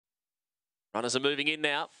Runners are moving in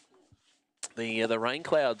now. The rain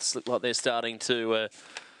clouds look like they're starting to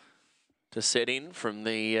set in from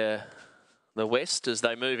the west as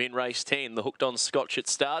they move in race 10. The hooked on Scotch at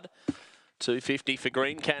stud. 250 for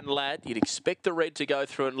Green Can Lad. You'd expect the red to go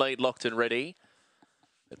through and lead Locked and Ready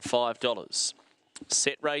at $5.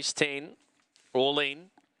 Set race 10, all in.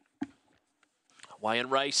 Away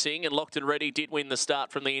and racing, and Locked and Ready did win the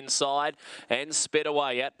start from the inside and sped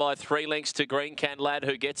away at by 3 lengths to Green Can Lad,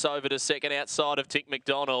 who gets over to second outside of Tick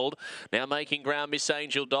McDonald. Now making ground, Miss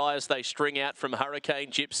Angel Die as they string out from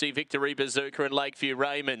Hurricane Gypsy, Victory Bazooka and Lakeview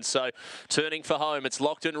Raymond. So turning for home, it's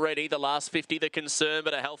Locked and Ready. The last 50 the concern,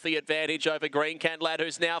 but a healthy advantage over Green Can Lad,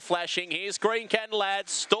 who's now flashing. Here's Green Can Lad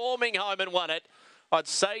storming home and won it. I'd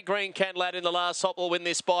say Green Can Lad in the last hop will win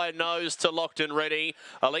this by a nose to Locked and Ready.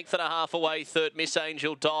 A length and a half away, third, Miss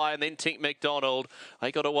Angel Die, and then Tink McDonald. They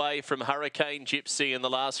got away from Hurricane Gypsy in the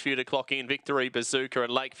last few to clock in, Victory Bazooka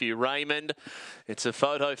and Lakeview Raymond. It's a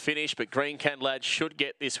photo finish, but Green Can Lad should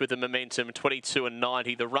get this with the momentum,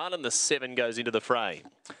 22.90. The run and the 7 goes into the frame.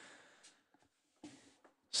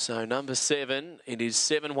 So number 7, it is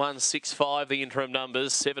 7165, the interim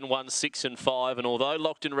numbers, 716 and 5. And although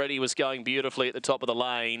Locked and Ready was going beautifully at the top of the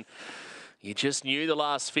lane, you just knew the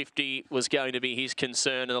last 50 was going to be his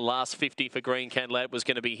concern, and the last 50 for Green Can Lad was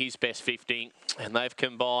going to be his best 50. And they've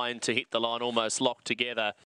combined to hit the line almost locked together.